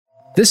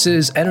This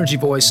is Energy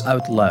Voice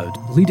Out Loud,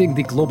 leading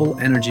the global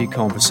energy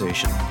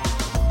conversation.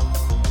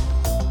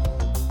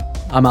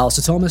 I'm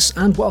Alistair Thomas,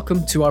 and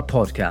welcome to our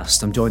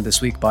podcast. I'm joined this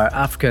week by our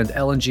Africa and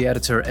LNG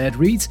editor Ed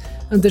Reed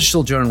and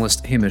digital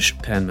journalist Hamish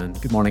Penman.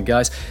 Good morning,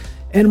 guys.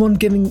 Anyone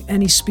giving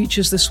any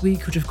speeches this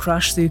week which have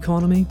crashed the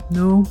economy?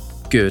 No?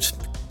 Good.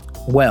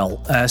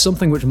 Well,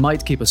 something which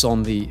might keep us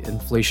on the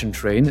inflation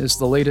train is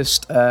the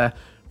latest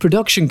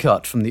production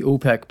cut from the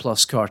OPEC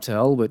Plus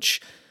cartel, which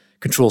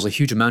controls a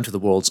huge amount of the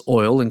world's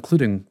oil,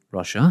 including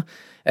Russia.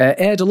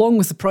 Ed, along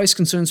with the price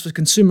concerns for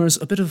consumers,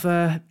 a bit of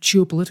a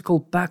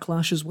geopolitical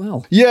backlash as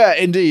well. Yeah,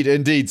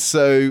 indeed.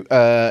 So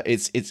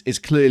it's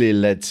clearly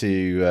led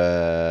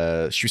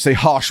to, should we say,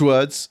 harsh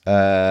words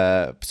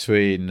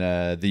between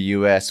the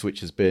US,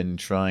 which has been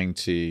trying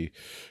to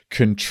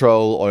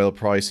control oil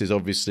prices.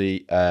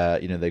 Obviously,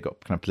 they've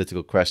got kind of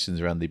political questions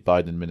around the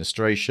Biden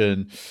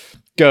administration.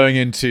 Going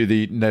into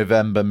the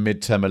November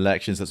midterm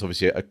elections, that's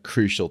obviously a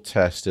crucial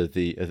test of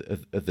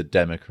the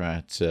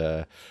Democrat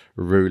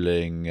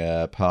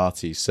ruling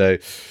party. So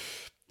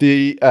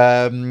the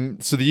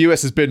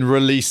US has been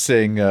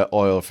releasing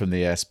oil from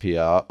the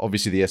SPR.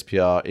 Obviously, the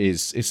SPR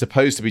is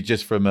supposed to be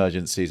just for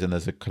emergencies, and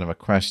there's a kind of a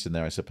question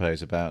there, I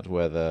suppose, about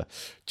whether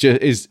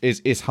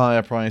is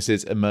higher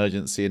prices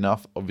emergency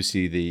enough.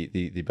 Obviously,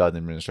 the Biden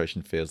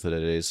administration feels that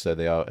it is, so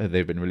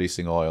they've been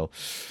releasing oil.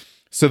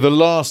 So the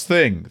last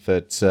thing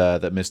that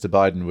Mr.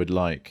 Biden would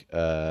like,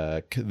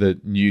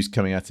 the news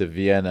coming out of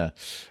Vienna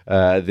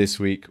this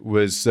week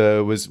was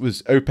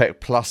OPEC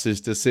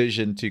Plus's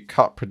decision to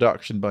cut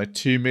production by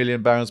 2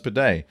 million barrels per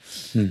day,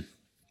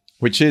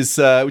 which is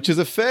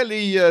a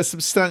fairly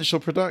substantial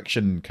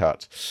production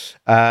cut.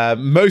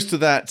 Most of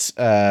that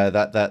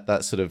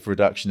sort of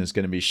reduction is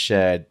going to be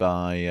shared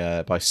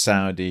by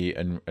Saudi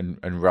and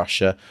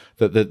Russia,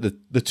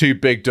 the two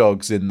big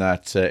dogs in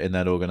that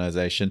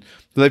organization.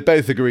 They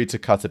both agreed to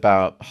cut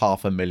about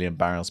 500,000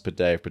 barrels per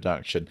day of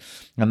production,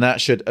 and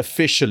that should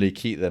officially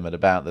keep them at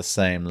about the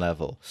same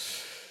level.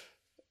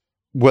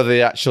 Whether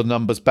the actual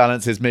numbers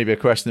balance is maybe a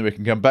question that we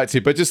can come back to,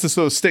 but just to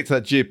sort of stick to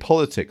that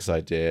geopolitics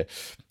idea,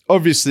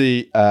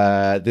 obviously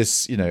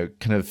this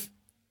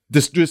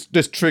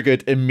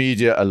triggered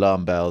immediate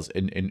alarm bells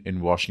in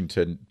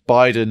Washington.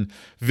 Biden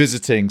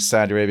visiting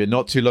Saudi Arabia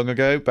not too long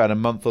ago, about a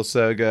month or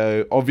so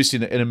ago,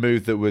 obviously in a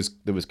move that was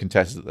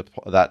contested at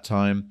that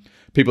time.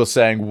 People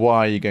saying,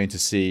 why are you going to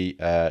see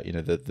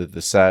the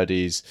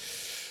Saudis?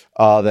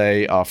 Are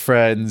they our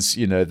friends?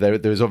 There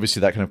was obviously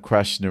that kind of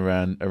question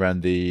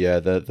around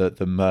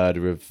the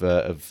murder of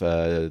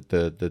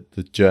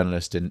the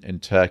journalist in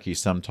Turkey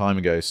some time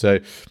ago. So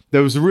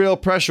there was real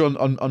pressure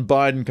on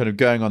Biden kind of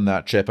going on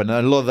that trip, and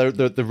a lot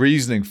of the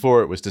reasoning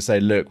for it was to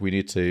say, look, we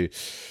need to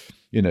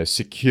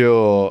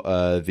secure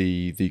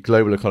the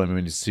global economy,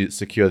 we need to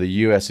secure the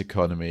US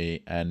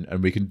economy, and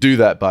we can do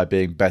that by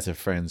being better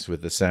friends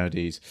with the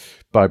Saudis,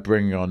 by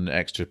bringing on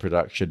extra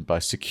production, by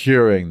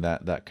securing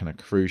that kind of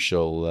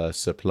crucial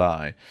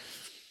supply.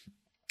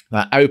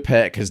 Now,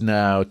 OPEC has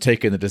now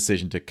taken the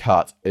decision to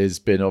cut. Has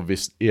been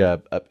obvious. Yeah,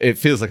 it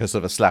feels like a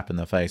sort of a slap in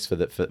the face for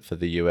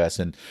the US,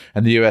 and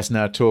the US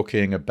now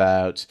talking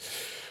about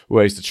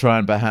ways to try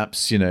and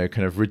perhaps, kind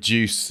of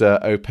reduce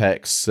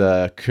OPEC's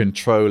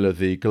control of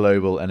the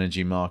global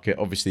energy market.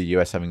 Obviously, the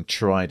US having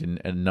tried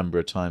a number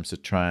of times to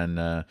try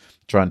and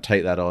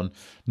take that on,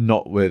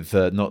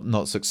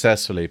 not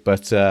successfully,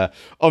 but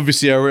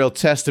obviously a real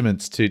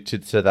testament to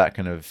that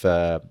kind of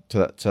to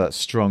that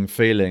strong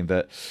feeling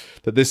that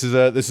this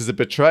is a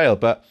betrayal.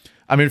 But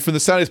I mean, from the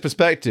Saudis'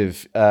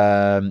 perspective,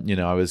 I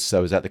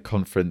was at the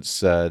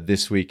conference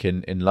this week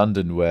in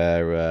London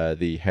where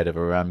the head of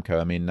Aramco,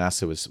 Amin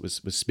Nasser,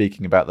 was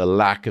speaking about the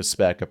lack of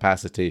spare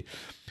capacity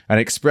and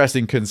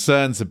expressing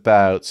concerns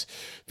about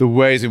the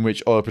ways in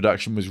which oil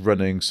production was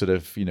running, sort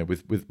of,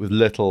 with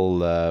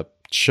little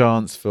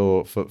chance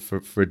for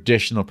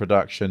additional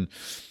production,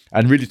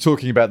 and really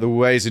talking about the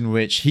ways in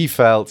which he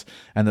felt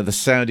and that the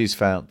Saudis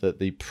felt that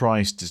the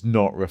price does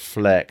not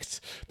reflect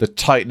the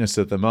tightness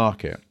of the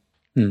market.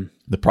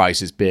 The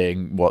price is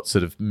being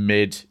sort of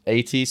mid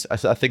 80s, I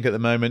think, at the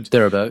moment.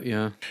 Thereabout,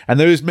 yeah. And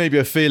there is maybe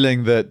a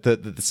feeling that the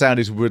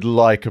Saudis would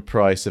like a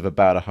price of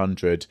about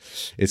 100.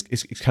 It's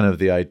kind of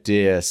the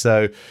idea.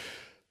 So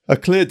a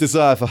clear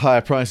desire for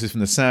higher prices from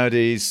the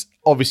Saudis.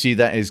 Obviously,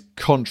 that is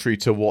contrary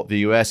to what the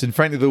US and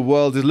frankly the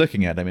world is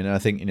looking at. I mean, I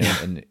think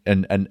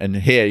and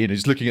here,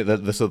 just looking at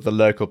the sort of the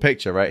local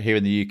picture, right here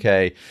in the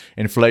UK,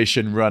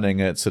 inflation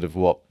running at sort of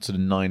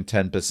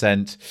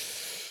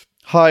 9-10%.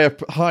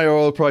 Higher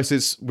oil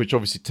prices, which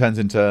obviously turns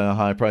into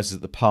higher prices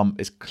at the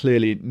pump, is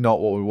clearly not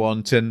what we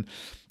want. And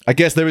I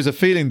guess there is a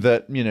feeling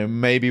that,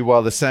 maybe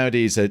while the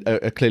Saudis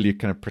are clearly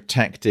kind of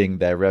protecting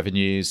their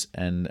revenues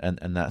and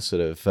that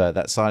sort of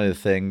that side of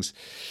things,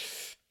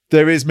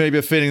 there is maybe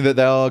a feeling that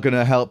they are going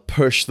to help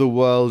push the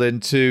world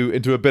into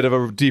a bit of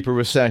a deeper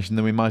recession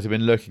than we might have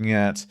been looking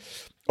at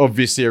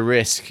obviously a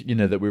risk,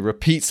 that we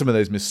repeat some of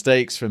those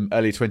mistakes from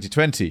early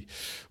 2020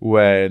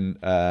 when,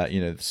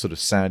 sort of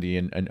Saudi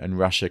and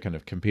Russia kind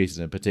of competed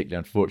in a particularly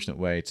unfortunate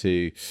way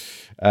to,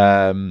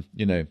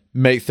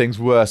 make things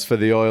worse for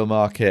the oil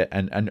market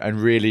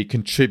and really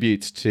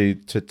contribute to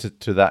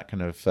that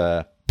kind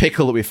of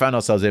pickle that we found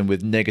ourselves in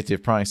with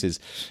negative prices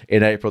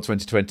in April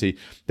 2020.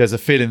 There's a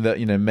feeling that,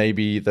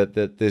 maybe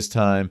that this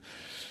time,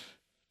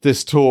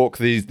 this talk,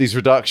 these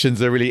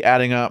reductions are really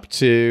adding up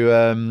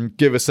to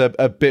give us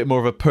a bit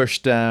more of a push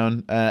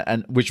down,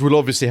 and which will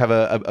obviously have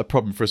a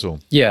problem for us all.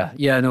 Yeah,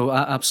 no,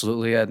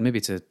 absolutely. Maybe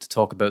to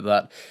talk about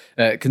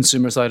that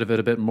consumer side of it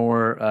a bit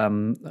more.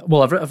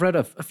 Well, I've read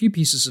a few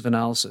pieces of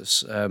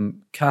analysis.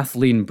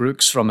 Kathleen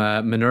Brooks from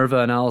Minerva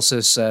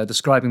Analysis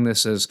describing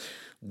this as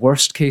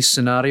worst case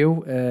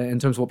scenario in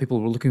terms of what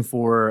people were looking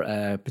for,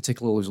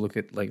 particularly as we look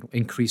at like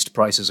increased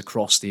prices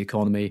across the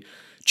economy.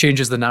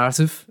 Changes the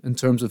narrative in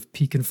terms of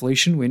peak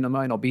inflation. We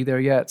might not be there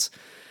yet.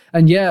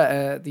 And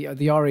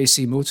the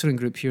RAC Motoring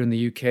Group here in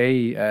the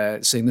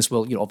UK saying this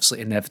will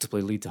obviously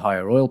inevitably lead to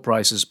higher oil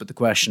prices. But the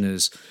question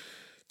is,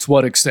 to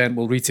what extent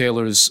will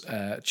retailers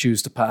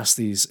choose to pass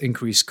these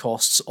increased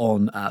costs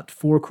on at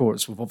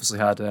forecourts? We've obviously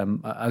had,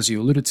 as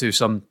you alluded to,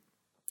 some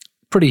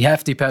pretty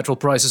hefty petrol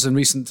prices in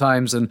recent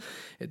times, and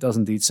it does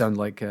indeed sound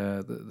like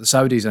the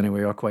Saudis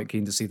anyway are quite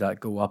keen to see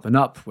that go up and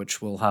up,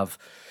 which will have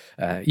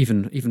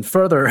even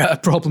further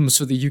problems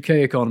for the UK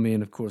economy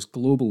and, of course,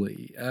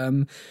 globally.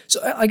 So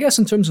I guess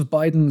in terms of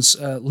Biden's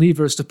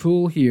levers to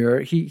pull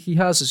here, he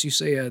has, as you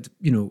say,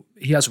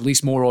 he has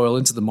released more oil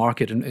into the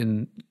market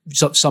in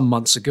some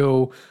months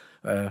ago,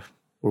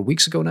 or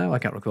weeks ago now, I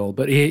can't recall.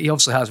 But he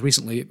obviously has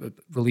recently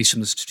released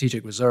from the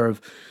strategic reserve.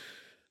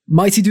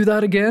 Might he do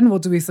that again?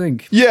 What do we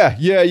think? Yeah,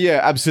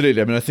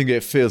 absolutely. I mean, I think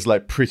it feels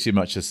like pretty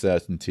much a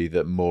certainty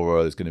that more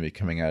oil is going to be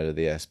coming out of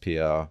the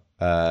SPR.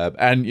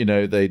 And,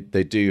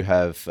 they do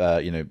have,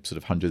 sort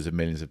of hundreds of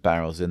millions of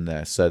barrels in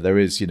there. So there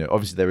is,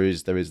 obviously there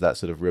is that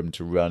sort of room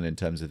to run in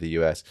terms of the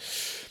US.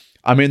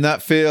 I mean,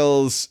 that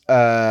feels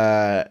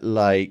it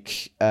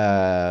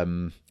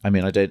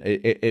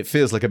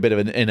feels like a bit of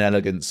an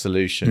inelegant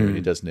solution,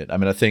 really, doesn't it? I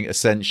mean, I think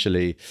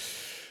essentially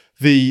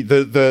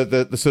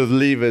the sort of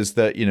levers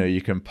that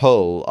you can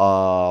pull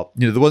are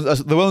the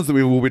ones that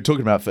we will be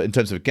talking about in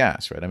terms of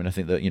gas, right? I mean, I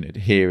think that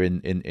here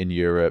in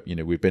Europe,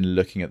 we've been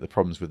looking at the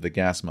problems with the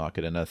gas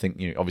market, and I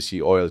think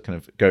obviously oil is kind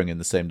of going in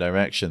the same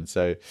direction.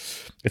 So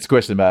it's a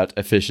question about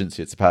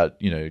efficiency. It's about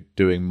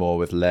doing more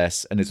with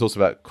less, and it's also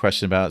about a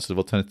question about sort of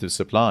alternative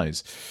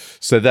supplies.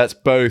 So that's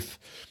both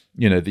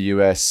the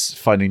US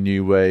finding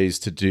new ways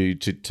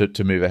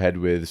to move ahead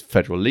with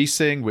federal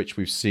leasing, which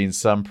we've seen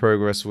some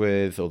progress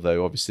with,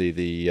 although obviously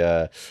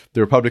the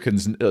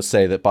Republicans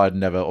say that Biden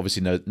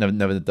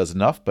never does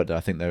enough, but I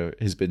think there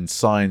has been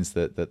signs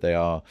that they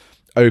are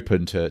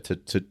open to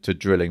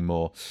drilling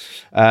more.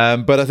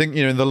 But I think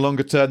in the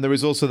longer term there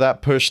is also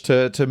that push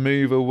to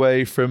move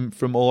away from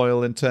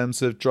oil in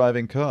terms of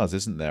driving cars,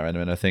 isn't there?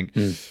 And I think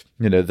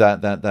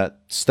that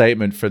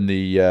statement from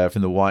the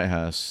White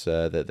House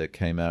that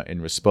came out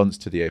in response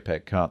to the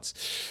OPEC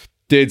cuts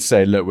did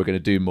say, look, we're going to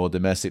do more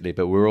domestically,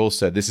 but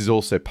this is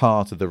also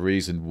part of the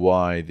reason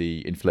why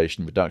the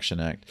Inflation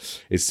Reduction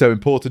Act is so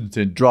important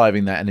in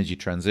driving that energy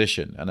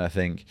transition. And I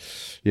think,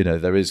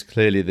 there is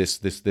clearly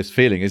this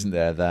feeling, isn't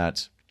there,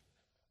 that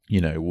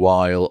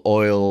while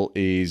oil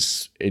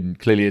is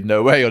clearly in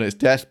no way on its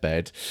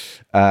deathbed,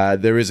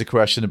 there is a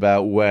question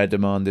about where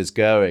demand is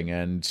going,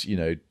 and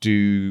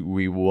do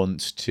we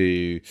want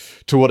to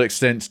what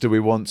extent do we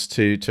want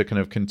to kind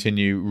of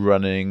continue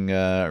running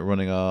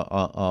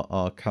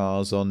our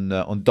cars on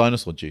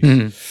dinosaur juice?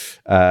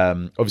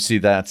 Mm-hmm. Obviously,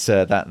 that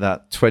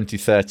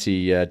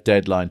 2030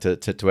 deadline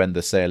to end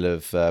the sale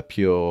of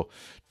pure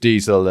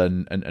diesel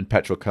and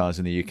petrol cars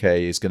in the UK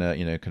is going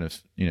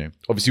to,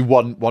 obviously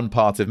one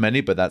part of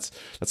many, but that's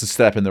a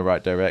step in the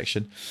right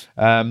direction.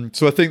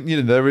 So I think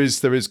there is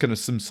kind of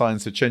some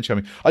signs of change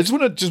coming. I just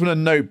want to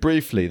note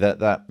briefly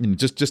that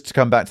just to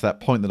come back to that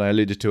point that I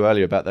alluded to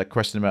earlier about that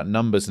question about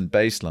numbers and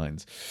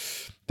baselines.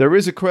 There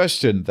is a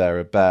question there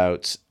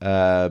about,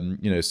 so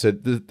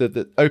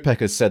the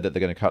OPEC has said that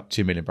they're going to cut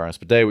 2 million barrels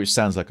per day, which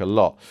sounds like a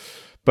lot.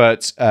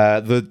 But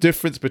the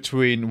difference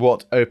between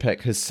what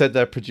OPEC has said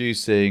they're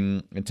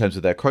producing in terms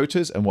of their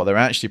quotas and what they're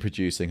actually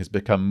producing has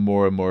become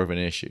more and more of an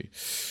issue.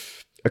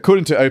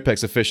 According to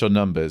OPEC's official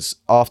numbers,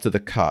 after the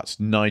cut,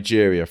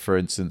 Nigeria, for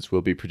instance,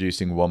 will be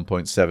producing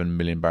 1.7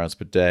 million barrels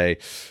per day.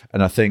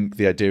 And I think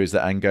the idea is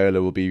that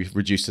Angola will be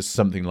reduced to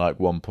something like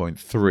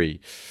 1.3.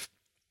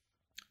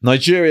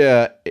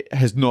 Nigeria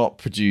has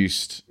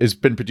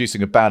been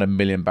producing about 1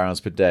 million barrels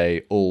per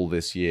day all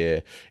this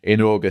year. In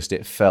August,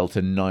 it fell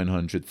to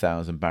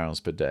 900,000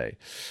 barrels per day.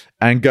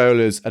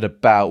 Angola's at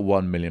about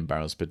 1 million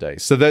barrels per day.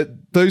 So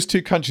those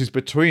two countries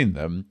between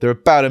them, they're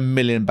about 1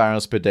 million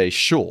barrels per day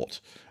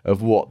short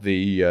of what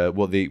the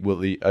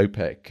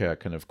OPEC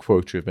kind of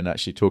quota have been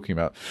actually talking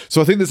about. So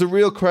I think there's a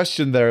real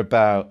question there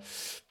about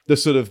the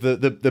sort of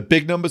the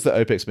big numbers that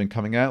OPEC's been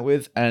coming out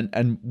with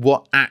and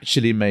what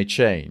actually may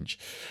change.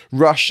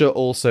 Russia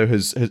also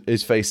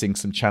is facing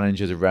some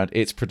challenges around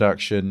its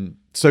production.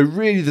 So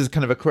really there's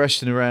kind of a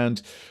question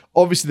around,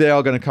 obviously they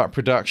are going to cut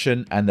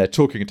production and they're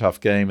talking a tough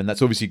game, and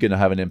that's obviously going to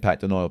have an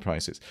impact on oil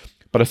prices.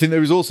 But I think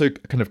there is also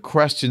kind of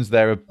questions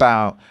there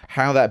about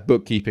how that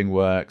bookkeeping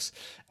works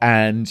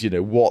and,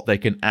 what they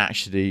can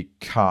actually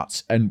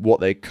cut and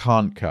what they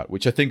can't cut,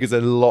 which I think is a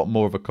lot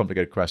more of a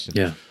complicated question.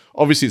 Yeah.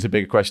 Obviously, it's a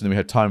bigger question than we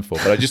have time for,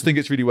 but I just think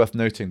it's really worth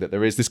noting that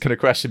there is this kind of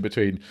question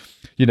between,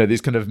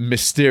 these kind of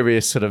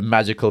mysterious sort of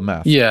magical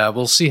math. Yeah,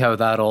 we'll see how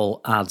that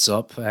all adds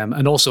up.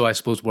 And also, I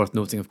suppose, worth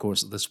noting, of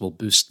course, that this will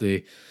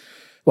potentially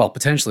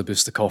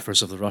boost the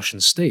coffers of the Russian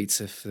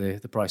state if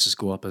the prices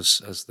go up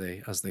as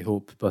they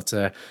hope. But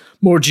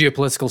more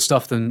geopolitical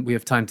stuff than we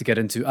have time to get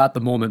into at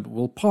the moment.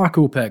 We'll park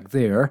OPEC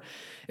there.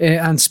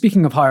 And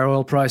speaking of higher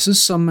oil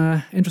prices,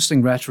 some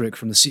interesting rhetoric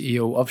from the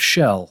CEO of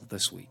Shell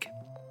this week.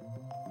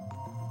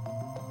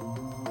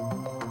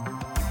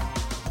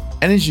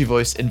 Energy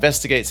Voice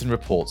investigates and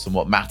reports on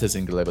what matters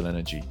in global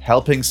energy,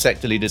 helping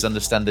sector leaders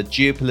understand the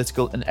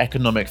geopolitical and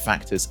economic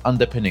factors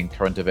underpinning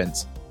current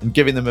events and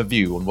giving them a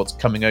view on what's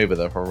coming over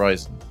the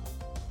horizon.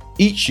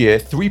 Each year,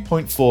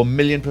 3.4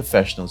 million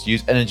professionals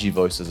use Energy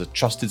Voice as a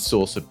trusted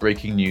source of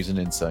breaking news and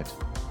insight.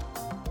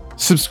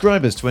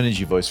 Subscribers to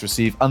Energy Voice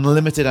receive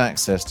unlimited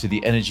access to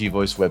the Energy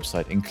Voice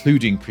website,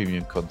 including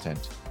premium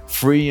content,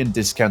 free and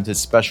discounted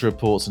special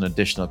reports and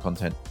additional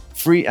content,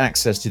 free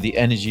access to the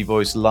Energy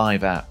Voice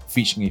Live app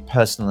featuring a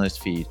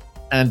personalized feed,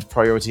 and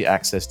priority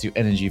access to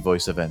Energy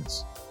Voice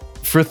events.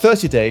 For a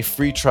 30-day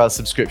free trial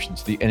subscription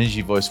to the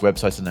Energy Voice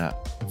website and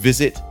app,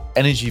 visit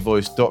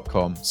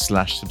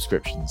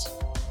energyvoice.com/subscriptions.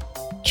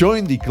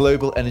 Join the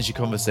global energy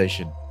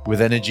conversation with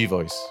Energy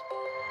Voice.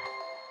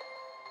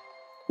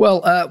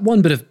 Well,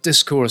 one bit of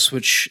discourse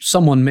which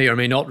someone may or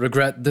may not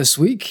regret this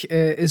week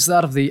is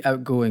that of the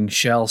outgoing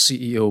Shell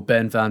CEO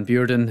Ben van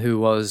Beurden, who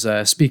was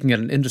speaking at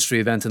an industry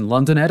event in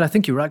London. Ed, I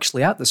think you were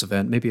actually at this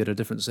event, maybe at a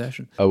different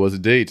session. I was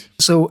indeed.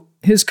 So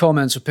his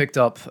comments were picked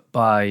up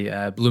by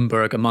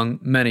Bloomberg, among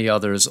many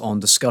others, on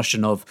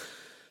discussion of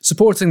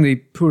supporting the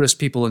poorest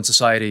people in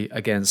society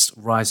against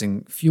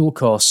rising fuel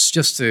costs.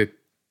 Just to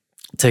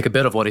take a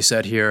bit of what he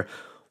said here,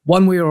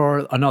 one way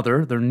or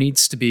another, there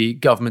needs to be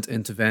government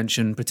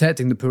intervention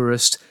protecting the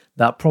poorest.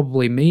 That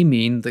probably may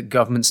mean that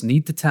governments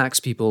need to tax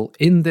people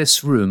in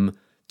this room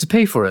to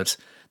pay for it.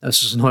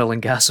 This is an oil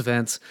and gas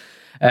event.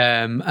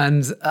 Again,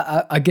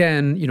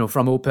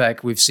 from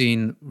OPEC, we've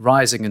seen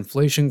rising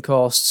inflation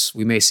costs.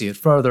 We may see it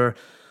further.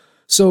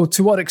 So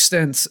to what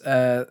extent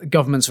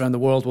governments around the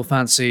world will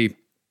fancy,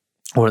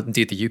 or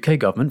indeed the UK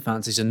government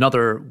fancies,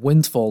 another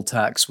windfall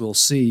tax, we'll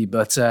see.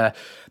 But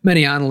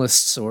many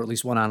analysts, or at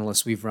least one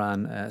analyst we've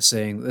ran,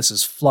 saying that this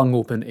has flung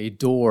open a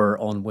door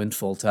on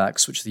windfall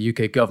tax, which the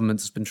UK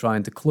government has been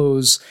trying to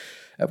close,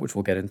 which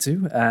we'll get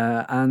into.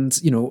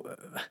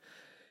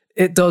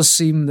 It does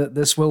seem that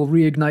this will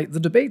reignite the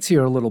debate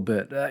here a little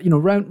bit.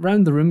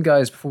 Round the room,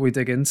 guys, before we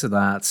dig into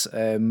that,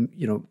 Ben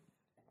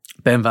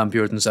van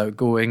Beurden's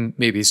outgoing.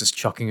 Maybe he's just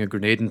chucking a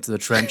grenade into the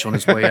trench on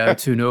his way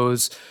out. Who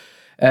knows?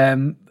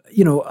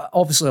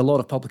 Obviously a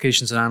lot of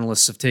publications and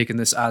analysts have taken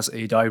this as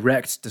a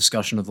direct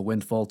discussion of the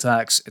windfall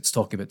tax. It's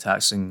talking about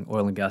taxing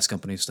oil and gas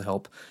companies to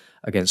help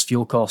against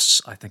fuel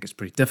costs. I think it's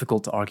pretty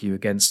difficult to argue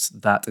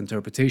against that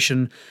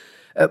interpretation.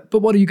 But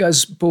what do you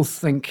guys both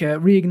think?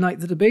 Reignite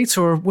the debate,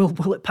 or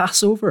will it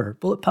pass over?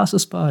 Will it pass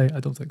us by? I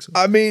don't think so.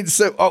 I mean,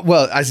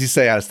 as you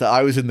say, Alistair,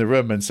 I was in the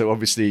room, and so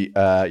obviously,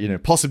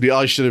 possibly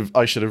I should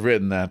have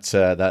written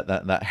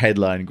that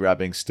headline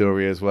grabbing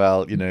story as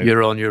well.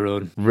 You're on your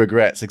own.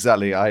 Regrets,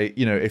 exactly.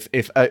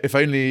 If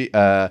only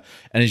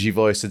Energy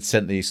Voice had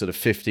sent the sort of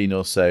 15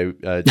 or so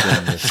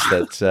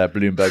journalists that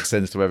Bloomberg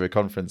sends to every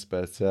conference,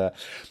 but to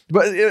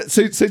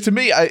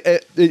me,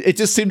 it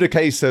just seemed a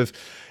case of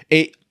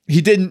it. He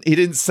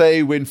didn't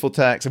say windfall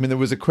tax. I mean, there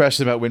was a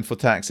question about windfall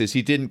taxes.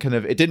 It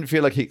didn't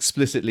feel like he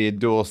explicitly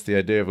endorsed the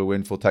idea of a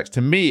windfall tax.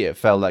 To me, it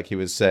felt like he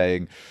was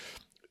saying,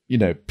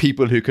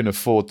 people who can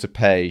afford to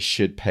pay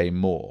should pay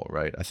more,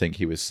 right? I think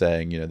he was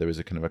saying, there was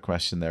a kind of a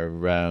question there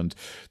around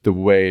the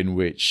way in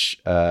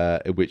which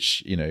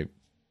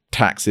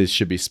taxes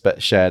should be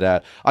shared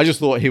out. I just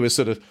thought he was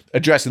sort of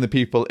addressing the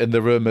people in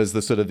the room as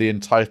the sort of the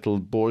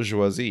entitled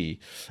bourgeoisie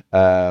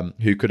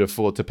who could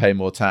afford to pay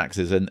more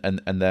taxes and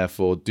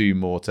therefore do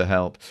more to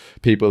help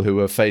people who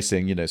are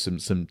facing,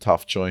 some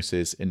tough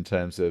choices in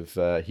terms of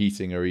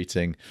heating or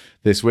eating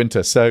this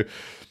winter. So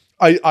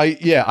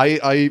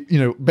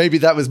maybe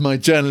that was my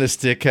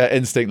journalistic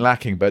instinct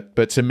lacking,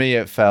 but to me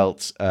it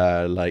felt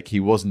like he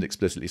wasn't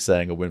explicitly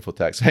saying a windfall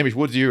tax. Hamish,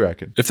 what do you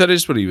reckon? If that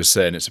is what he was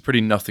saying, it's a pretty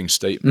nothing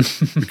statement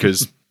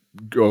because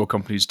oil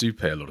companies do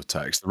pay a lot of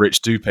tax. The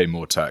rich do pay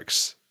more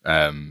tax,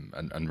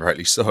 and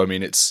rightly so. I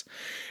mean, it's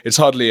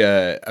hardly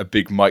a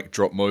big mic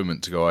drop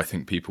moment to go, I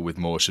think people with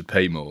more should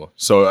pay more.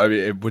 So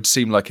it would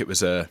seem like it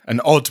was an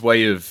odd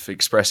way of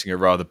expressing a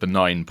rather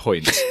benign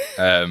point.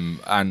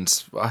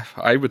 And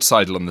I would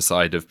sidle on the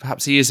side of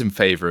perhaps he is in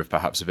favour of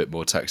perhaps a bit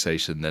more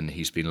taxation than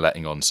he's been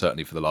letting on,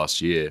 certainly for the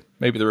last year.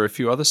 Maybe there are a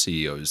few other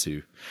CEOs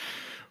who,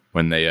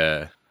 when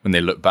they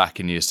look back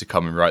in years to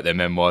come and write their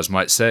memoirs,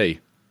 might say,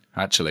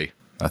 actually,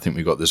 I think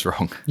we got this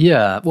wrong.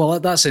 Yeah, well,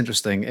 that's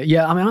interesting.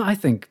 Yeah, I mean, I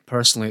think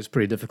personally it's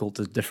pretty difficult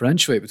to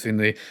differentiate between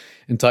the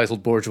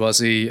entitled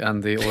bourgeoisie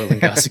and the oil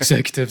and gas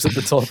executives at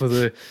the top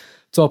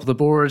of the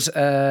board.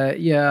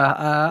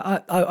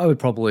 I would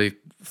probably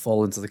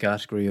fall into the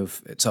category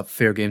of it's a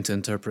fair game to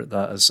interpret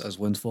that as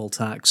windfall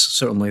tax.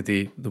 Certainly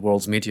the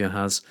world's media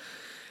has.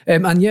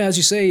 And yeah, as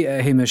you say,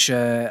 Hamish,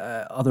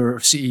 other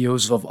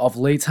CEOs of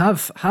late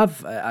have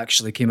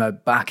actually came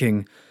out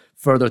backing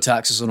further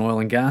taxes on oil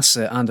and gas.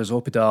 Anders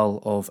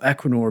Opedal of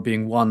Equinor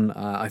being one,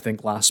 I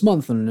think, last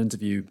month in an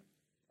interview,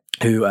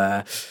 who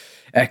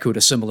echoed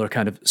a similar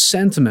kind of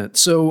sentiment.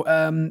 So,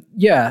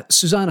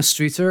 Susanna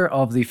Streeter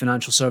of the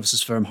financial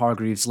services firm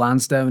Hargreaves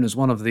Lansdown is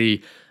one of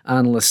the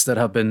analysts that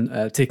have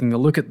been taking a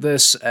look at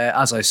this.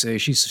 As I say,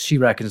 she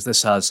reckons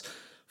this has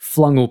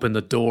flung open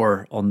the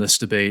door on this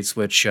debate,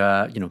 which,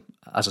 as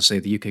I say,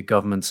 the UK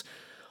government,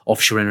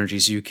 Offshore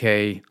Energies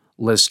UK,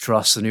 Liz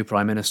Truss, the new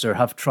Prime Minister,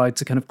 have tried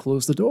to kind of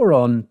close the door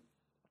on.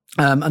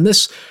 And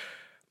this,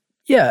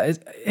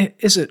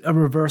 is it a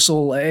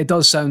reversal? It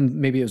does sound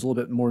maybe it was a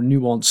little bit more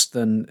nuanced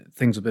than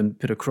things have been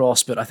put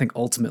across, but I think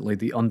ultimately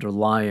the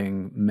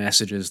underlying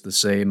message is the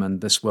same,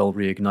 and this will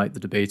reignite the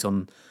debate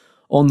on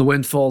the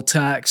windfall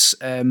tax.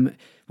 When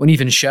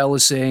even Shell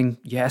is saying,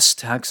 yes,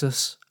 tax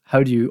us,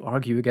 how do you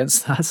argue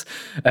against that?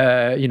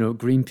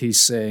 Greenpeace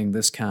saying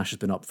this cash has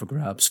been up for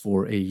grabs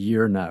for a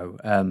year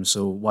now,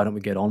 so why don't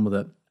we get on with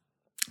it?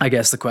 I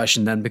guess the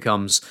question then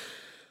becomes,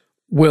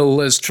 will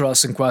Liz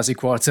Truss and Kwasi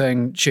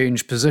Kwarteng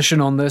change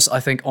position on this? I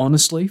think,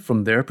 honestly,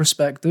 from their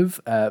perspective,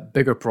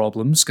 bigger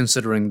problems,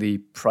 considering the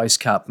price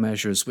cap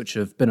measures which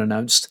have been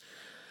announced,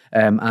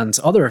 and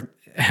other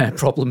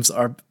problems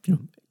are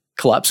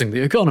collapsing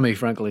the economy,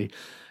 frankly.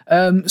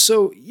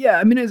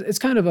 It's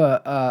kind of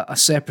a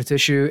separate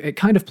issue. It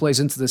kind of plays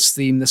into this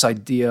theme, this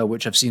idea,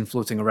 which I've seen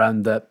floating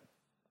around, that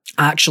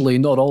actually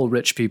not all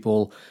rich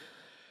people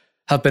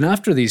have been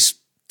after these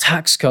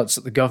tax cuts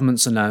that the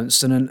government's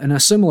announced. And in a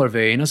similar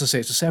vein, as I say,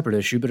 it's a separate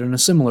issue, but in a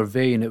similar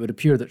vein, it would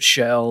appear that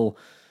Shell,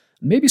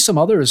 maybe some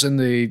others in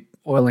the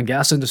oil and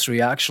gas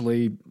industry,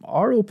 actually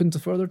are open to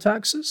further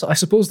taxes. I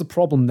suppose the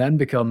problem then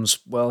becomes,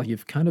 well,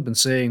 you've kind of been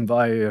saying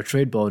via your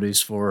trade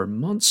bodies for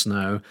months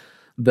now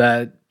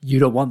that you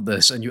don't want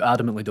this, and you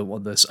adamantly don't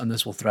want this, and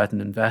this will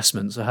threaten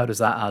investment. So how does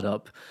that add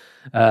up?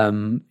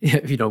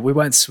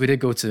 We did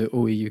go to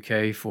OE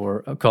UK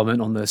for a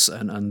comment on this,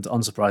 and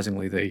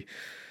unsurprisingly, they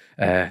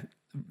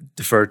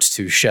deferred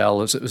to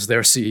Shell as it was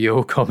their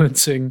CEO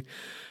commenting.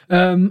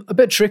 A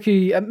bit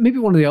tricky. Maybe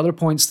one of the other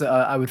points that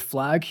I would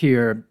flag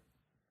here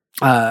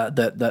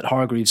that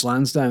Hargreaves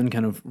Lansdown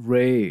kind of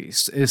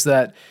raised is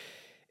that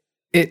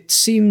it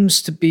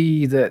seems to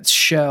be that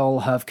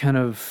Shell have kind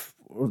of,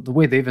 or the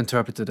way they've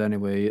interpreted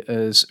anyway,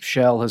 is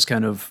Shell has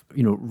kind of,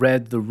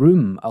 read the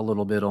room a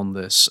little bit on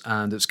this,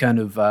 and it's kind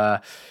of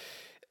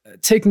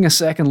taking a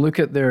second look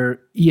at their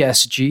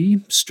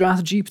ESG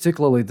strategy,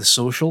 particularly the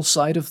social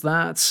side of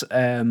that,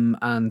 and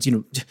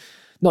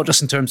not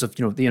just in terms of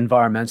the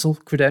environmental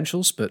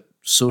credentials, but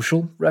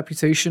social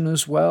reputation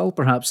as well.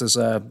 Perhaps there's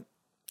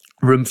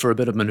room for a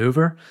bit of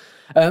maneuver.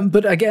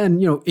 But again,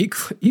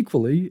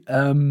 equally,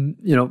 Ben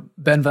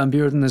van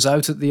Beurden is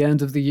out at the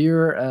end of the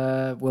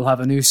year. We'll have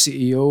a new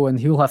CEO, and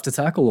he'll have to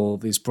tackle all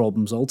of these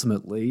problems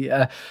ultimately.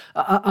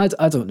 I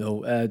don't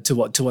know to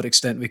what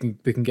extent we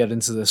can get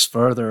into this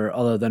further,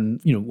 other than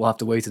we'll have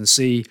to wait and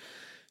see.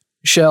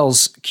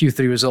 Shell's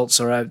Q3 results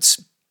are out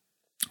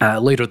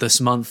later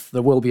this month.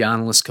 There will be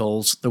analyst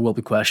calls. There will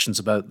be questions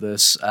about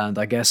this, and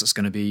I guess it's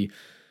going to be,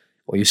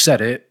 well, you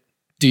said it.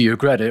 Do you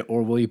regret it,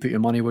 or will you put your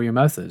money where your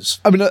mouth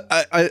is? I mean,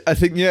 I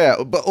think,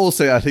 yeah, but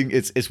also I think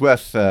it's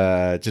worth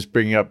just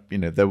bringing up.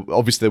 There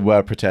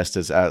were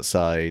protesters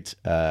outside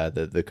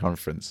the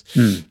conference,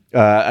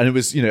 and it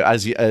was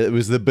it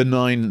was the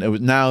benign. It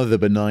was now the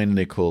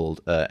benignly called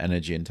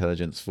Energy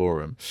Intelligence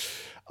Forum.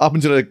 Up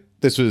until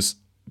this was,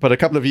 but a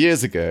couple of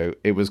years ago,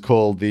 it was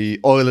called the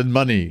Oil and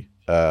Money.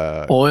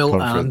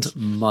 And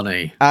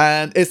money,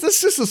 and it's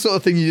just the sort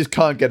of thing you just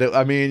can't get it.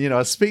 I mean, I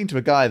was speaking to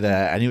a guy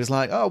there, and he was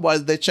like, "Oh, why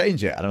did they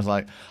change it?" And I was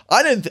like,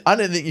 "I don't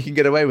think you can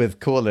get away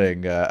with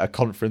calling a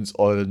conference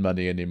Oil and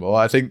Money anymore.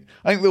 I think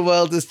the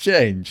world has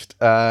changed.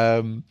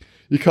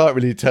 You can't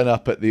really turn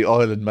up at the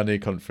Oil and Money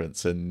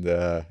conference, and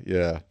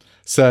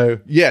So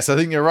yes, I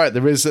think you're right.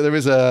 There is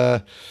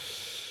a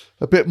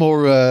bit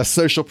more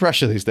social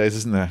pressure these days,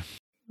 isn't there?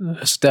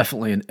 It's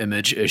definitely an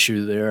image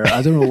issue there.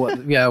 I don't know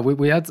what. Yeah,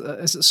 we had.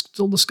 Is it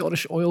still the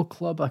Scottish Oil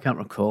Club? I can't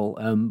recall.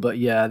 But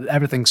yeah,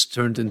 everything's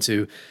turned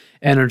into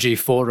Energy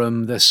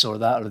Forum, this or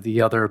that or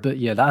the other. But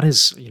yeah, that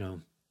is,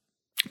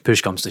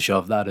 push comes to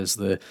shove, that is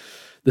the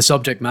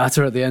subject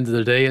matter at the end of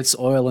the day. It's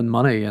oil and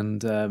money,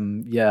 and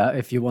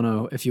if you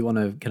want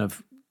to kind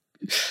of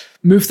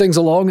move things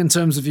along in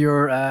terms of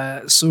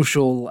your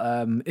social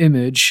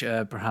image.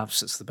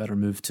 Perhaps it's the better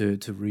move to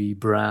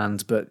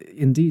rebrand, but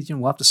indeed,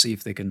 we'll have to see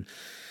if they can,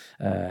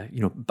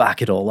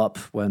 back it all up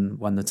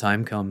when the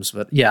time comes.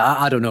 But yeah,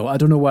 I don't know. I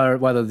don't know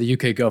whether the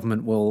UK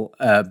government will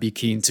be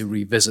keen to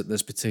revisit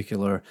this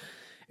particular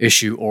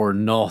issue or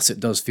not. It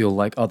does feel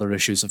like other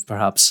issues have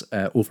perhaps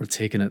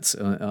overtaken it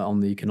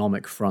on the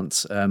economic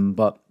front.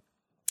 But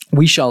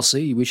we shall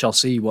see. We shall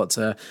see what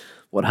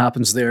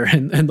happens there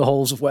in the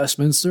halls of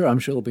Westminster. I'm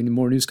sure there'll be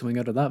more news coming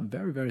out of that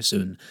very, very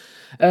soon.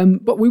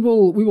 But we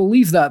will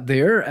leave that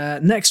there.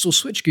 Next, we'll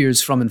switch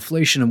gears from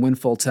inflation and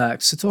windfall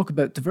tax to talk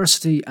about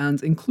diversity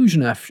and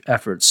inclusion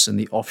efforts in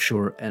the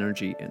offshore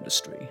energy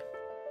industry.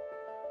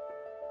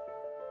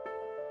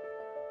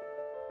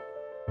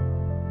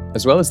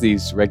 As well as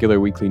these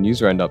regular weekly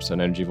news roundups on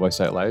Energy Voice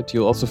Out Loud,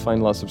 you'll also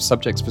find lots of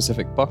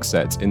subject-specific box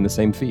sets in the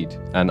same feed.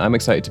 And I'm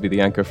excited to be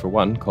the anchor for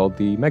one called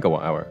the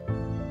Megawatt Hour.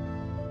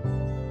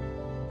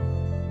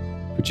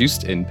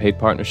 Produced in paid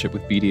partnership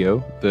with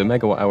BDO, the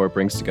Megawatt Hour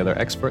brings together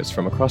experts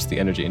from across the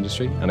energy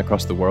industry and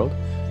across the world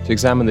to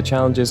examine the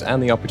challenges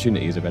and the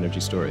opportunities of energy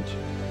storage.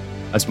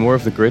 As more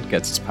of the grid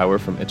gets its power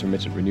from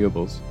intermittent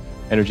renewables,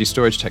 energy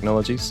storage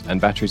technologies,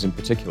 and batteries in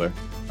particular,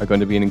 are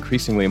going to be an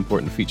increasingly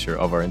important feature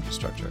of our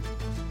infrastructure.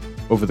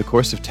 Over the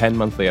course of 10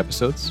 monthly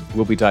episodes,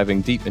 we'll be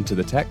diving deep into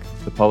the tech,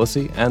 the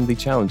policy, and the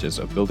challenges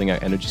of building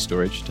out energy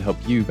storage to help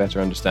you better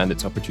understand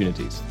its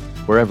opportunities,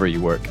 wherever you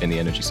work in the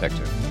energy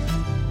sector.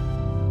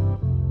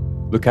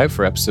 Look out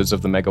for episodes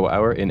of the Megawatt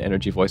Hour in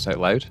Energy Voice Out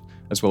Loud,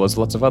 as well as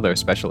lots of other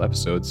special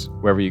episodes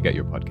wherever you get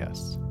your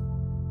podcasts.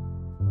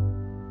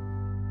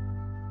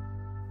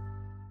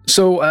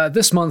 So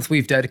this month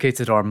we've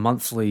dedicated our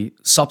monthly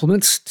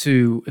supplement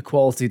to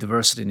equality,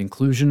 diversity and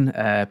inclusion,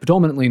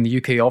 predominantly in the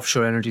UK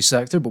offshore energy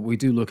sector, but we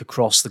do look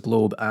across the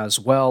globe as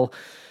well.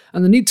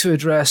 And the need to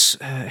address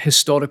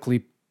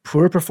historically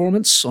poor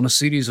performance on a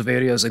series of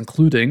areas,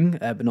 including,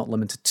 but not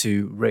limited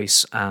to,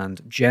 race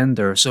and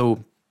gender.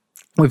 So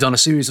we've done a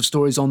series of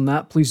stories on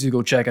that. Please do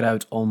go check it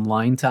out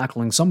online,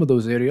 tackling some of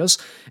those areas,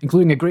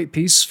 including a great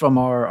piece from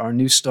our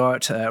new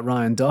start,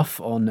 Ryan Duff,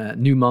 on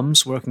new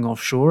mums working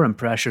offshore and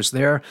pressures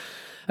there.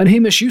 And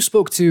Hamish, you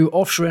spoke to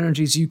Offshore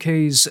Energy's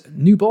UK's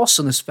new boss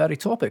on this very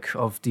topic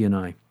of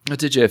D&I. I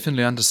did, yeah,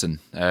 Finlay Anderson,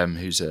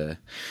 who's a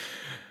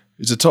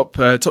top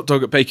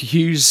dog at Baker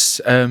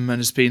Hughes and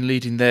has been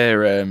leading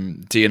their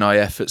D&I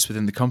efforts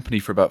within the company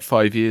for about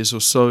 5 years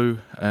or so.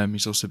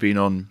 He's also been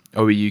on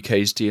OE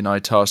UK's D&I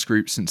task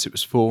group since it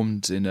was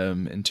formed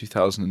in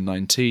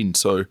 2019.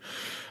 So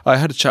I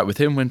had a chat with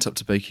him, went up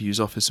to Baker Hughes'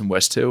 office in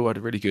West Hill. Had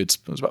a really good,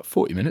 it was about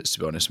 40 minutes to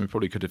be honest. We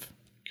probably could have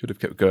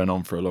kept going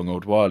on for a long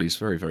old while. He's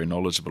very, very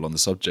knowledgeable on the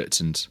subject,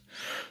 and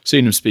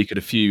seen him speak at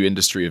a few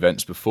industry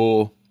events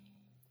before.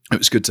 It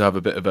was good to have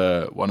a bit of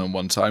a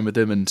one-on-one time with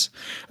him, and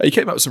he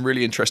came up with some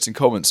really interesting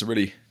comments, some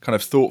really kind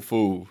of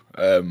thoughtful,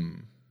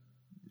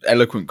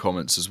 eloquent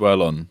comments as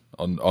well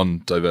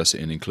on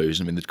diversity and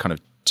inclusion. I mean, the kind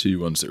of two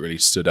ones that really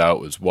stood out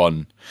was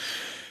one,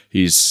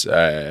 he's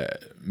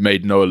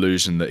made no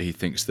illusion that he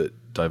thinks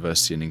that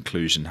diversity and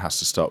inclusion has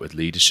to start with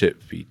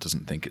leadership. He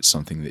doesn't think it's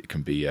something that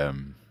can be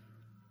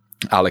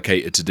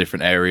allocated to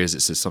different areas.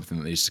 It's just something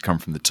that needs to come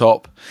from the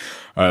top,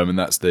 and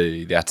that's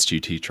the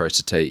attitude he tries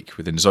to take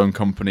within his own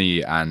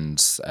company,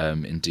 and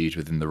indeed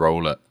within the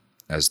role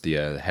as the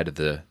head of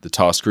the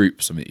task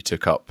group, something he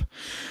took up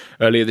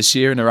earlier this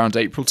year in around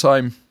April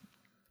time.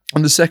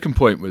 And the second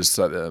point was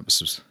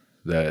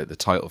the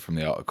title from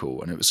the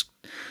article, and it was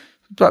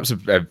perhaps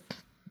a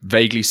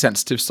vaguely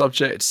sensitive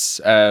subject,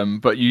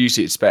 but you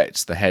usually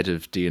expect the head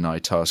of D&I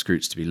task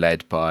groups to be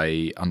led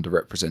by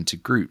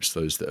underrepresented groups,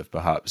 those that have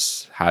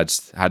perhaps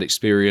had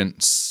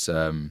experience,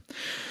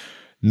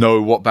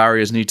 know what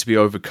barriers need to be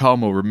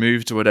overcome or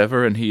removed or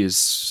whatever. And he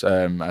is,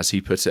 as he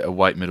put it, a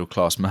white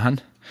middle-class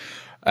man.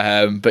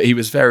 But he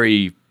was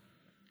very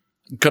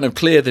kind of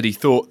clear that he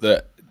thought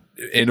that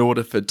in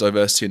order for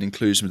diversity and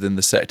inclusion within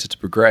the sector to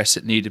progress,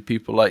 it needed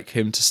people like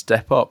him to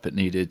step up. It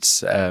needed,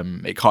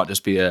 it can't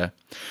just be a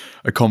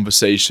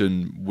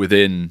conversation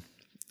within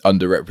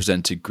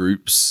underrepresented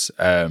groups,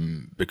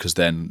 because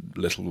then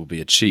little will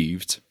be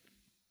achieved.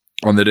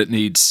 And that it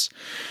needs,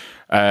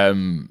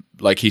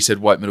 like he said,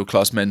 white middle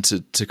class men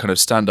to kind of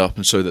stand up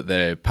and show that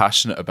they're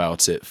passionate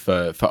about it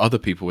for other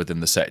people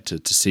within the sector,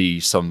 to see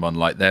someone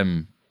like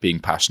them being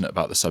passionate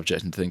about the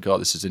subject and think, oh,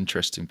 this is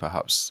interesting,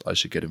 perhaps I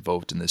should get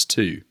involved in this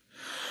too.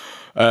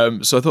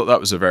 So I thought that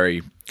was a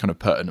very kind of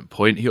pertinent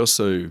point. He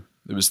also,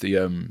 there was the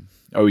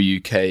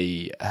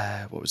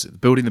OUK, what was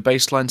it, Building the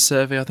Baseline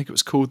survey, I think it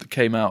was called, that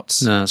came out.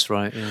 No, that's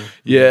right, yeah.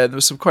 Yeah, there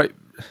was some quite,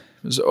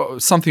 it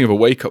was something of a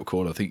wake-up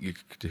call, I think you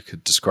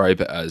could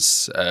describe it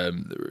as. There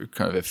were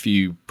kind of a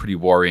few pretty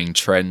worrying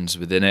trends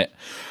within it,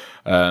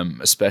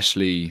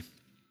 especially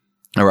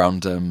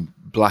around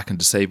black and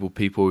disabled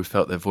people who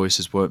felt their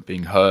voices weren't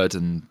being heard,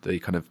 and they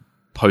kind of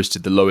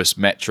posted the lowest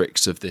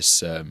metrics of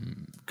this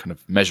kind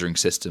of measuring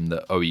system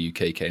that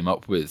OEUK came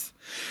up with.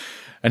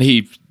 And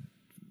he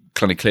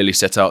kind of clearly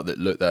set out that,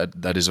 look,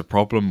 that is a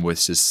problem.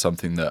 This is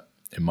something that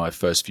in my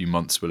first few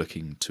months were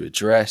looking to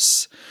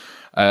address.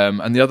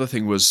 And the other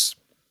thing was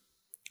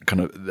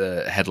kind of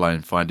the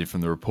headline finding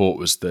from the report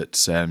was that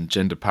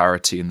gender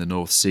parity in the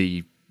North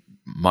Sea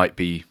might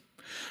be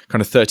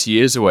kind of 30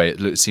 years away.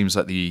 It seems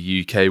like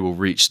the UK will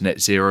reach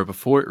net zero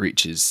before it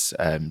reaches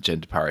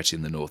gender parity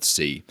in the North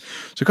Sea.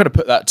 So kind of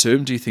put that to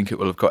him. Do you think it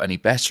will have got any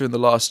better in the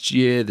last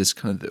year? There's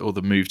kind of all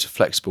the move to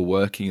flexible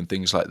working and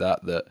things like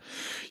that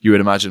you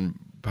would imagine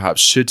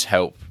perhaps should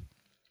help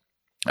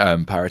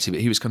parity.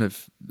 But he was kind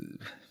of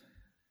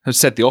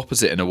said the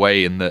opposite in a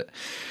way, in that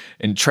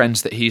in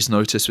trends that he's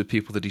noticed with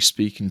people that he's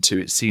speaking to,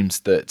 it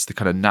seems that the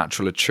kind of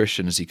natural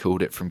attrition, as he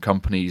called it, from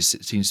companies,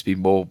 it seems to be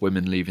more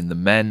women leaving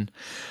than men.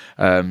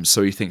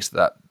 So he thinks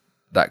that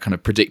kind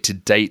of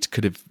predicted date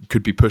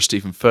could be pushed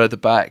even further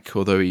back,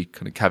 although he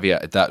kind of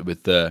caveated that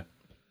with the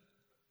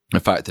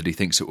fact that he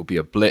thinks it will be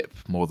a blip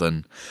more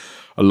than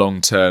a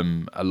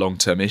long-term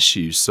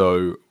issue.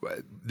 So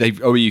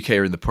OEUK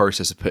are in the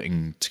process of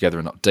putting together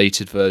an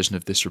updated version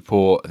of this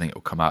report. I think it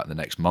will come out in the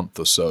next month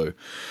or so.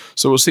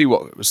 So we'll see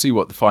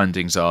what the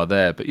findings are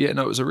there. But yeah,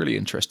 no, it was a really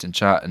interesting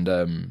chat,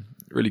 and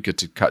really good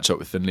to catch up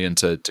with Finlay and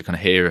to kind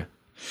of hear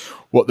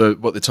what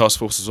the task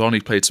force was on.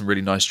 He played some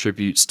really nice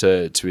tributes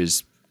to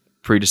his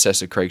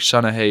predecessor Craig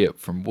Shanahan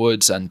from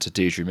Woods, and to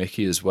Deirdre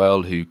Mickey as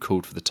well, who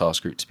called for the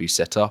task group to be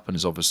set up and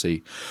is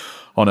obviously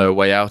on her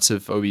way out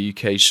of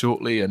OEUK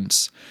shortly. And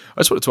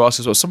I just wanted to ask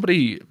as well,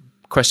 somebody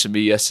questioned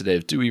me yesterday,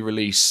 do we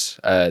release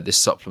this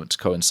supplement to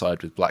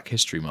coincide with Black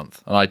History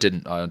Month? And I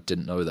didn't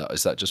know that.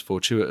 Is that just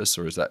fortuitous,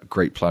 or is that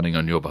great planning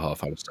on your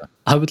behalf, Alistair?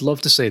 I would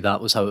love to say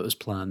that was how it was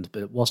planned,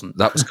 but it wasn't.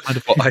 That was kind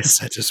of what I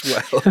said as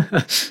well.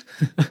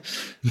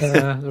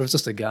 There was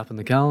just a gap in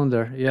the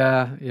calendar.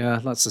 Yeah,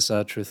 that's the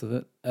sad truth of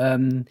it.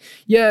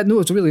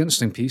 It's a really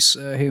interesting piece,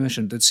 Hamish,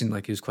 and it did seem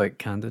like he was quite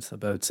candid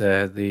about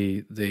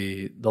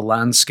the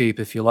landscape,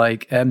 if you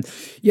like. And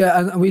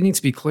we need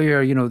to be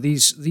clear. You know,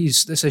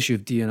 this issue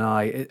of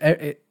D&I,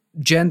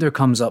 gender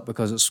comes up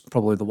because it's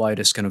probably the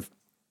widest kind of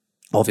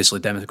obviously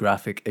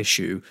demographic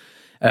issue.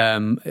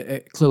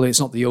 Clearly,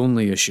 it's not the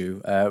only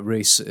issue.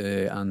 Race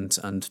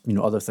and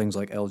other things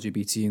like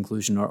LGBT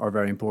inclusion are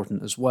very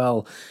important as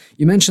well.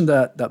 You mentioned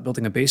that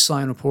building a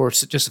baseline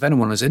report. Just if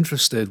anyone is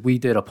interested, we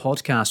did a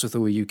podcast with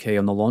OEUK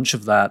on the launch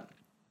of that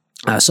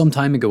some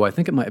time ago. I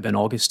think it might have been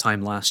August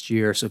time last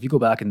year. So if you go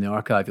back in the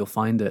archive, you'll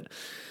find it.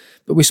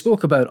 But we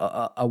spoke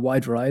about a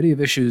wide variety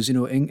of issues,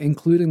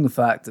 including the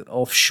fact that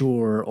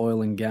offshore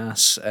oil and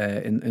gas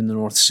in the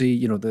North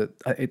Sea,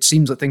 it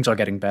seems that things are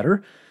getting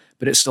better,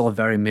 but it's still a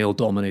very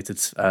male-dominated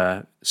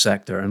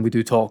sector. And we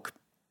do talk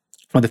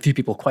with a few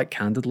people quite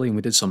candidly, and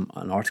we did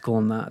an article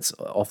on that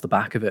off the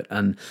back of it.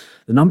 And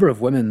the number of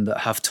women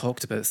that have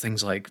talked about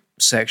things like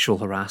sexual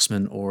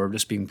harassment or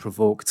just being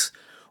provoked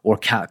or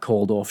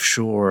catcalled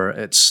offshore,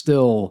 it's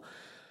still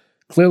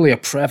clearly a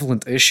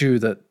prevalent issue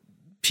that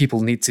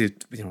people need to,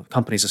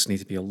 companies just need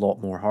to be a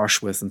lot more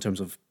harsh with in terms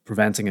of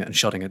preventing it and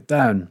shutting it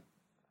down.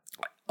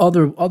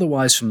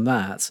 Otherwise from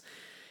that,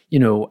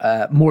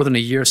 more than a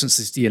year since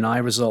these D&I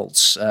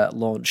results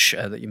launch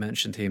that you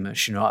mentioned,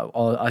 Hamish,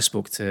 I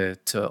spoke to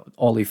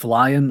Ollie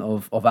Falayan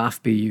of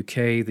AFBI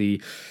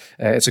UK.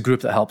 It's a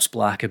group that helps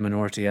Black and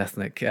minority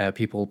ethnic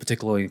people,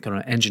 particularly in kind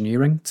of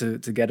engineering, to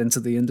get into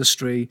the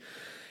industry.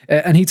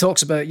 And he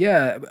talks about,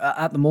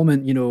 at the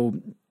moment,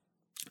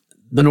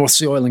 the North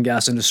Sea oil and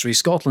gas industry,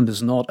 Scotland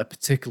is not a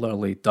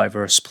particularly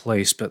diverse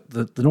place, but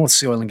the North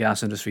Sea oil and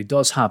gas industry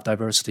does have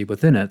diversity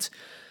within it.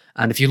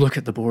 And if you look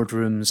at the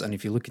boardrooms, and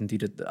if you look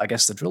indeed at, I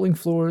guess, the drilling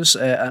floors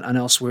and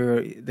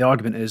elsewhere, the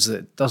argument is that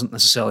it doesn't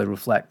necessarily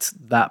reflect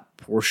that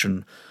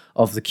portion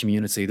of the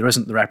community. There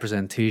isn't the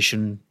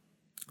representation,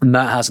 and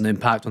that has an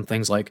impact on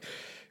things like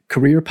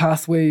career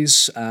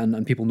pathways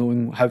and people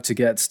knowing how to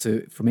get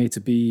from A to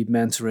B,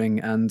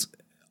 mentoring, and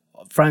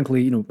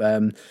frankly,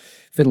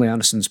 Finlay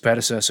Anderson's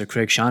predecessor,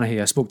 Craig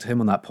Shanahan, I spoke to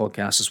him on that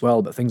podcast as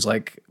well, but things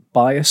like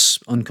bias,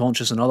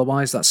 unconscious and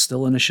otherwise, that's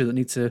still an issue that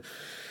need to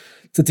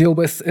deal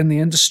with in the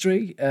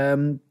industry.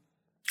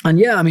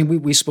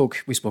 We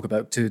spoke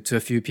about to a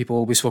few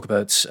people. We spoke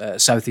about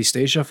Southeast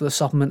Asia for the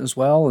supplement as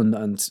well,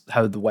 and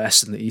how the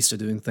West and the East are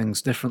doing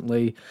things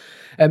differently.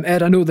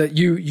 Ed, I know that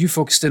you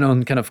focused in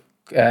on kind of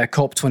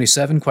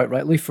COP27 quite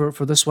rightly for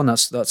this one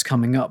that's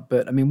coming up.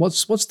 But I mean,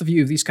 what's the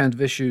view of these kind of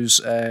issues?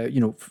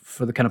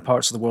 For the kind of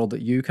parts of the world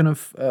that you kind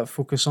of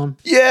focus on.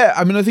 Yeah,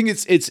 I mean, I think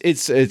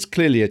it's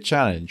clearly a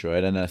challenge,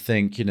 right? And I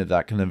think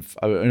that kind of,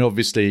 and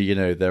obviously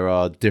there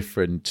are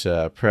different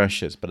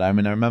pressures. But I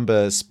mean, I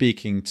remember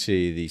speaking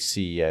to the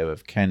CEO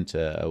of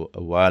Kenta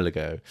a while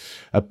ago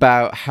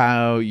about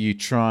how you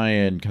try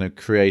and kind of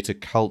create a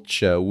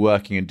culture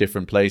working in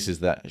different places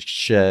that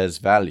shares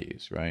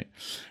values, right?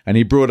 And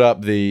he brought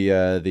up the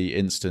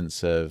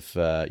instance of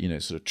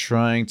sort of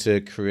trying to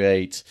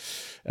create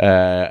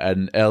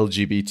an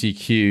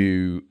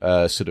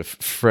LGBTQ sort of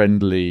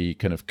friendly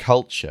kind of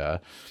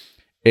culture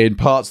in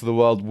parts of the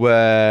world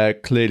where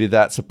clearly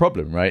that's a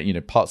problem,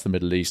 right? Parts of the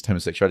Middle East,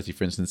 homosexuality,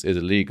 for instance, is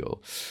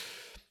illegal.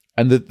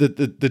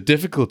 the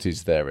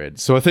difficulties therein.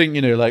 So I think,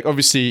 like,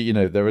 obviously,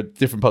 there are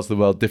different parts of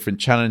the world, different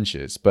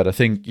challenges, but I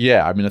think,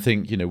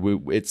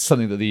 it's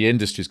something that the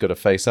industry's got to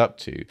face up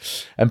to,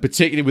 and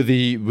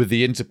particularly with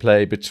the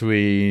interplay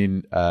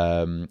between,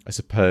 I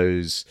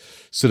suppose,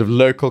 sort of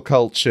local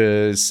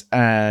cultures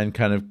and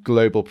kind of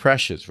global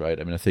pressures, right?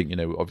 I mean, I think,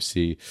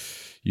 obviously,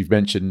 you've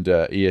mentioned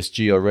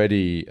ESG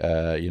already,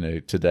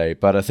 today,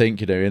 but I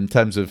think, in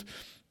terms of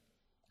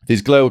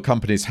these global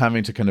companies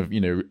having to kind of,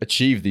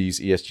 achieve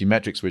these ESG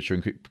metrics, which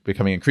are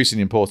becoming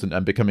increasingly important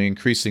and becoming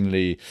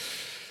increasingly,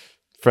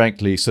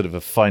 frankly, sort of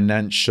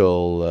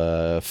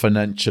a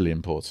financially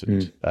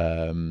important,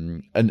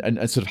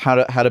 and sort of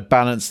how to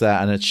balance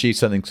that and achieve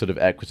something sort of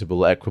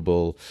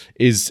equitable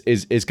is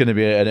going to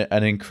be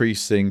an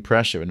increasing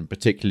pressure, and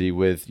particularly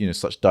with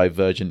such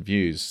divergent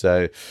views.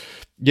 So.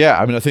 Yeah,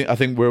 I mean, I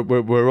think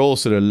we're all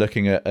sort of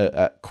looking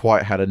at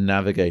quite how to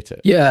navigate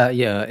it.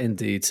 Yeah,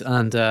 indeed.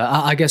 And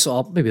I guess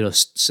I'll maybe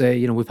just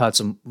say, we've had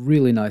some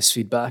really nice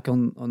feedback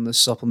on this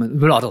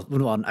supplement. We're not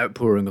an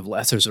outpouring of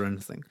letters or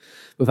anything.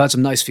 We've had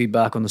some nice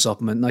feedback on the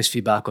supplement, nice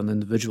feedback on the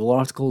individual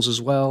articles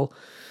as well.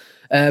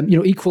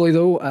 Equally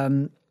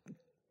though,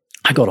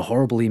 I got a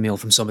horrible email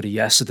from somebody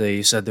yesterday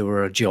who said they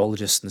were a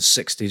geologist in the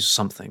 60s or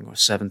something, or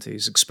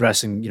 70s,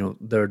 expressing,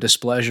 their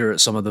displeasure at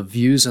some of the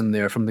views in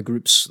there from the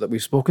groups that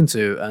we've spoken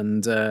to,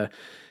 and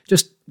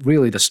just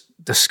really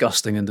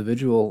disgusting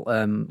individual.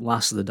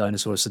 Last of the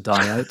dinosaurs to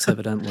die out,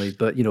 evidently,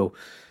 but,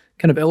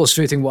 kind of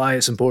illustrating why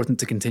it's important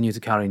to continue to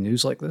carry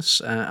news like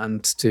this,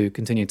 and to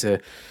continue to,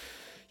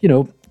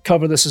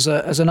 cover this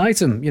as an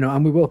item,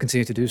 and we will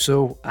continue to do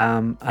so.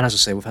 And as I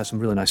say, we've had some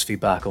really nice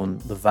feedback on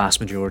the vast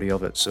majority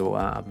of it, so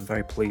I'm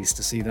very pleased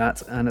to see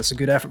that, and it's a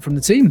good effort from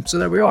the team. So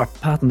there we are,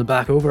 patting the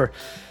back over.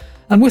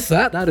 And with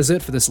that is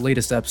it for this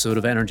latest episode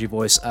of Energy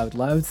Voice Out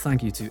Loud.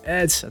 Thank you to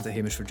Ed and to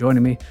Hamish for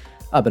joining me.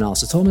 I've been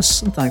Alistair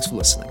Thomas, and thanks for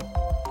listening.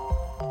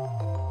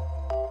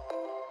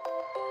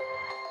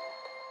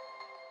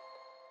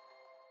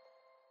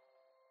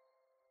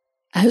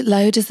 Out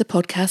Loud is the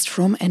podcast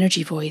from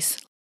Energy Voice,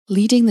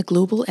 leading the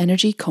global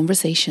energy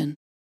conversation.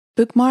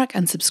 Bookmark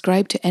and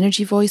subscribe to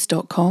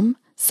energyvoice.com,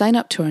 sign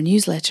up to our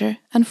newsletter,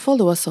 and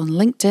follow us on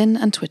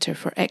LinkedIn and Twitter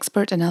for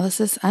expert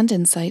analysis and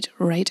insight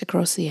right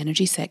across the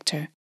energy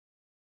sector.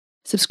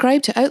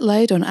 Subscribe to Out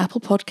Loud on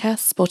Apple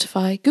Podcasts,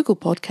 Spotify, Google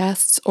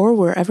Podcasts, or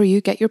wherever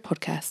you get your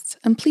podcasts,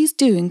 and please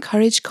do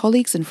encourage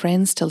colleagues and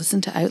friends to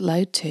listen to Out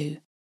Loud too.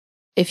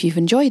 If you've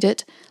enjoyed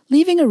it,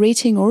 leaving a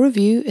rating or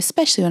review,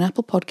 especially on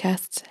Apple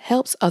Podcasts,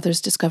 helps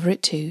others discover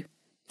it too.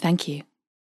 Thank you.